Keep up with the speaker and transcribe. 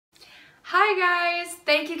Hi guys!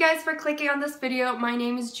 Thank you guys for clicking on this video. My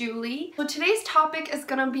name is Julie. So today's topic is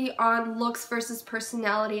gonna be on looks versus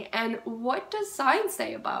personality and what does science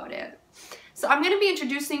say about it? So I'm going to be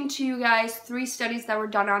introducing to you guys 3 studies that were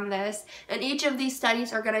done on this, and each of these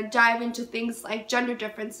studies are going to dive into things like gender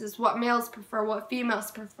differences, what males prefer, what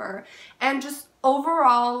females prefer, and just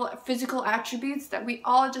overall physical attributes that we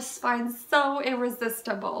all just find so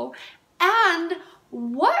irresistible. And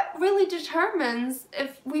what really determines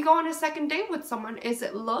if we go on a second date with someone? Is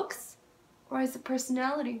it looks or is it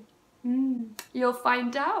personality? You'll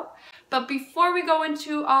find out. But before we go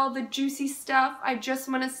into all the juicy stuff, I just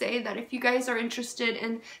want to say that if you guys are interested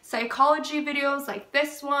in psychology videos like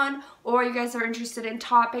this one, or you guys are interested in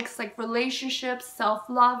topics like relationships,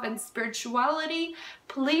 self-love, and spirituality,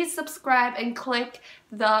 please subscribe and click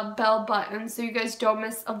the bell button so you guys don't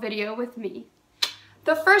miss a video with me.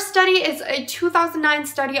 The first study is a 2009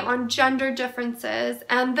 study on gender differences,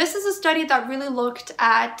 and this is a study that really looked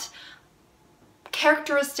at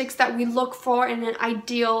characteristics that we look for in an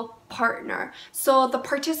ideal partner. So the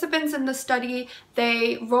participants in the study,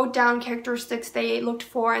 they wrote down characteristics they looked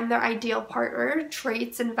for in their ideal partner,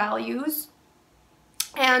 traits and values,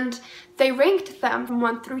 and they ranked them from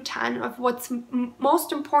 1 through 10 of what's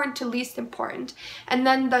most important to least important. And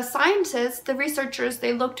then the scientists, the researchers,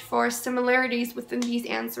 they looked for similarities within these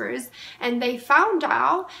answers, and they found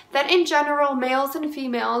out that in general, males and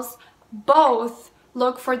females both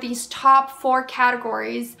look for these top 4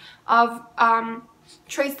 categories of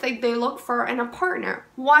traits that they look for in a partner.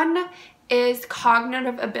 One is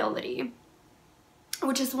cognitive ability,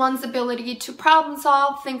 which is one's ability to problem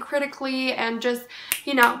solve, think critically, and just,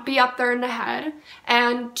 be up there in the head.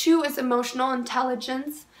 And 2 is emotional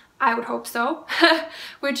intelligence. I would hope so,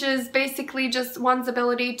 which is basically just one's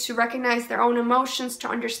ability to recognize their own emotions, to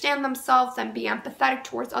understand themselves and be empathetic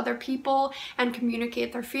towards other people and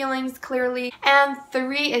communicate their feelings clearly. And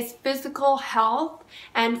 3 is physical health,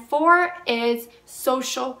 and 4 is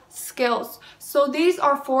social skills. So these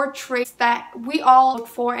are 4 traits that we all look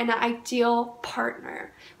for in an ideal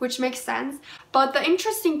partner, which makes sense. But the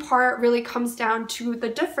interesting part really comes down to the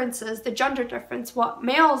differences, the gender difference, what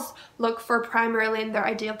males look for primarily in their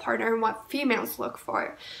ideal partner and what females look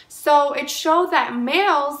for. So it showed that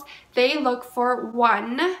males, they look for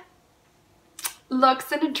 1,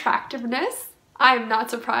 looks and attractiveness. I am not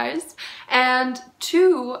surprised. And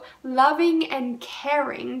 2, loving and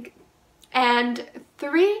caring. And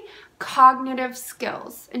 3, cognitive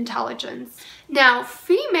skills, intelligence. Now,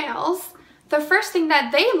 females, the first thing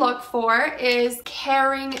that they look for is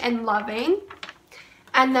caring and loving.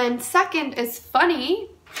 And then second is funny.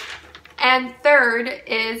 And third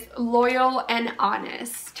is loyal and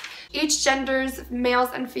honest. Each gender's, males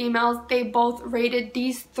and females, they both rated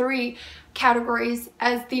these 3 categories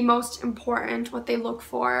as the most important, what they look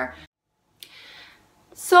for.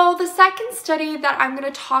 So the second study that I'm going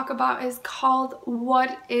to talk about is called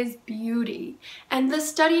What is Beauty? And this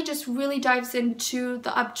study just really dives into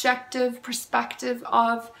the objective perspective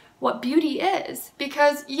of what beauty is.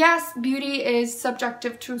 Because yes, beauty is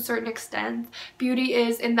subjective to a certain extent. Beauty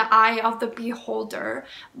is in the eye of the beholder.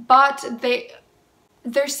 But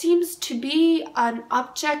there seems to be an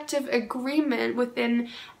objective agreement within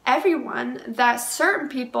everyone that certain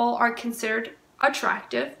people are considered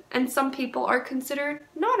attractive and some people are considered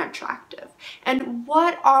not attractive. And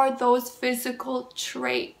what are those physical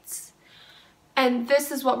traits? And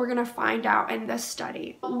this is what we're going to find out in this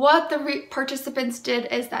study. What the participants did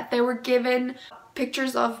is that they were given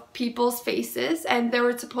pictures of people's faces, and they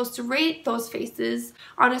were supposed to rate those faces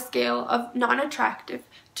on a scale of non-attractive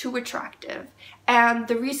to attractive. And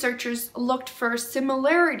the researchers looked for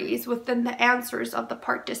similarities within the answers of the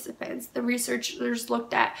participants. The researchers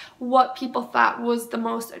looked at what people thought was the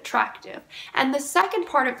most attractive. And the second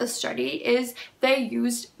part of the study is they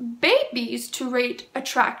used babies to rate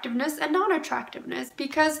attractiveness and non-attractiveness,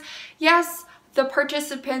 because yes, the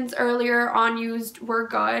participants earlier on used were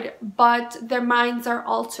good, but their minds are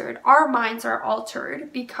altered. Our minds are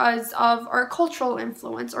altered because of our cultural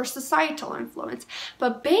influence or societal influence.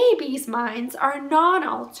 But babies' minds are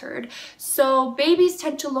non-altered. So babies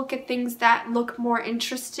tend to look at things that look more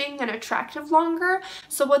interesting and attractive longer.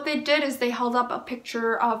 So what they did is they held up a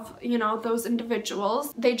picture of, those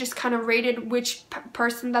individuals. They just kind of rated which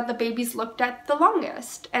person that the babies looked at the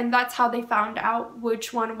longest. And that's how they found out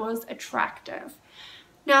which one was attractive.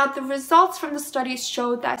 Now, the results from the studies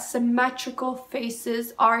showed that symmetrical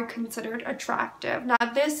faces are considered attractive. Now,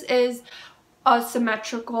 this is a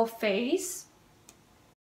symmetrical face.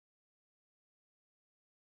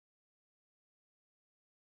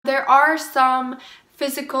 There are some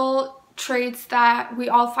physical traits that we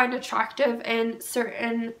all find attractive in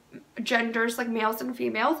certain genders, like males and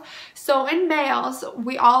females. So in males,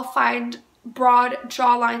 we all find broad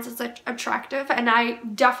jawlines is attractive, and I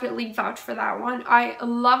definitely vouch for that one. I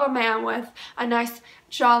love a man with a nice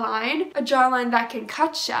jawline, a jawline that can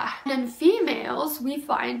cut ya. And in females, we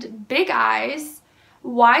find big eyes,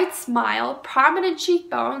 wide smile, prominent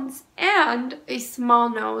cheekbones, and a small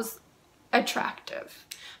nose attractive.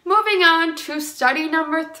 Moving on to study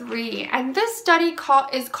number 3, and this study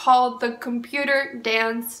is called the Computer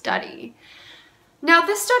Dance Study. Now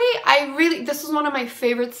this study, this is one of my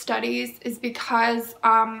favorite studies, is because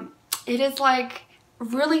it is like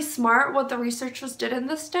really smart what the researchers did in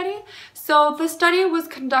this study. So the study was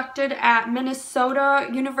conducted at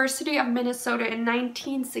University of Minnesota in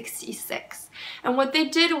 1966. And what they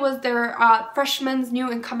did was their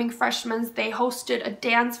new incoming freshmen, they hosted a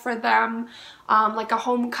dance for them, like a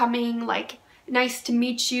homecoming, like nice to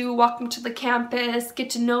meet you, welcome to the campus, get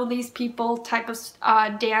to know these people type of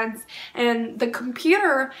dance. And the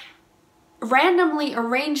computer randomly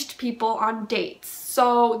arranged people on dates.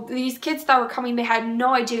 So these kids that were coming, they had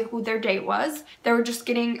no idea who their date was. They were just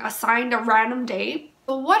getting assigned a random date.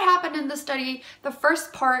 So what happened in the study, the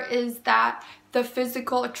first part is that the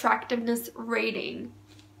physical attractiveness rating.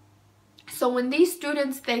 So when these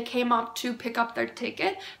students, they came up to pick up their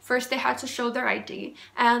ticket, first they had to show their ID,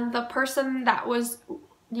 and the person that was,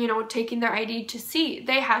 you know, taking their ID to see,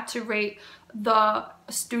 they had to rate the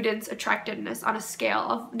student's attractiveness on a scale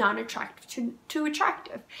of non-attractive to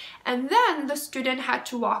attractive. And then the student had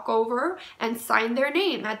to walk over and sign their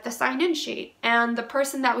name at the sign-in sheet. And the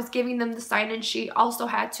person that was giving them the sign-in sheet also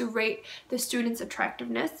had to rate the student's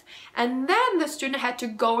attractiveness. And then the student had to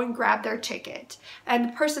go and grab their ticket. And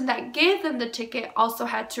the person that gave them the ticket also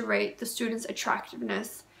had to rate the student's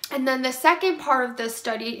attractiveness. And then the second part of this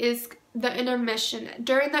study is the intermission.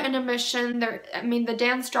 During the intermission, the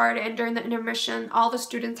dance started, and during the intermission, all the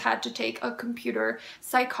students had to take a computer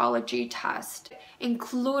psychology test.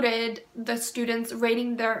 Included the students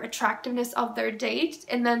rating their attractiveness of their date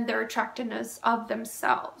and then their attractiveness of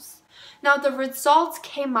themselves. Now the results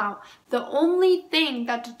came out. The only thing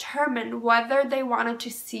that determined whether they wanted to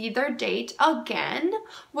see their date again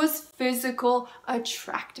was physical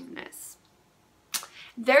attractiveness.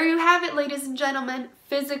 There you have it, ladies and gentlemen,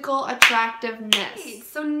 physical attractiveness.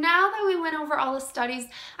 So now that we went over all the studies,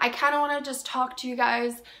 I kind of want to just talk to you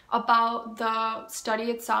guys about the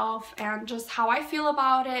study itself and just how I feel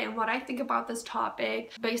about it and what I think about this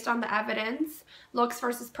topic based on the evidence. Looks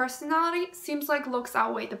versus personality. Seems like looks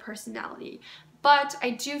outweigh the personality. But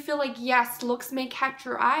I do feel like, yes, looks may catch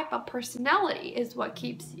your eye, but personality is what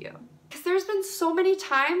keeps you. Because there's been so many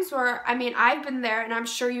times where, I mean, I've been there, and I'm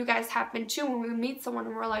sure you guys have been too, when we meet someone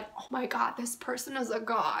and we're like, oh my god, this person is a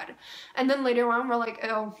god. And then later on we're like,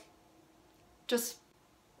 oh, just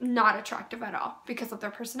not attractive at all because of their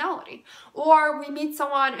personality. Or we meet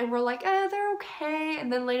someone and we're like, they're okay.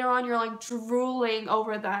 And then later on you're like drooling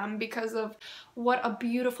over them because of what a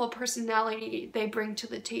beautiful personality they bring to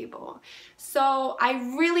the table. So I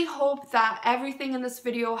really hope that everything in this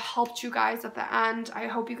video helped you guys at the end. I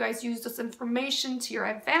hope you guys use this information to your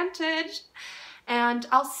advantage. And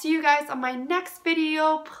I'll see you guys on my next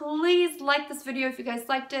video. Please like this video if you guys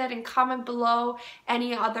liked it, and comment below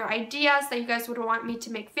any other ideas that you guys would want me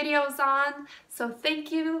to make videos on. So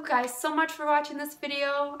thank you guys so much for watching this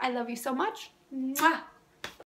video. I love you so much. Mwah!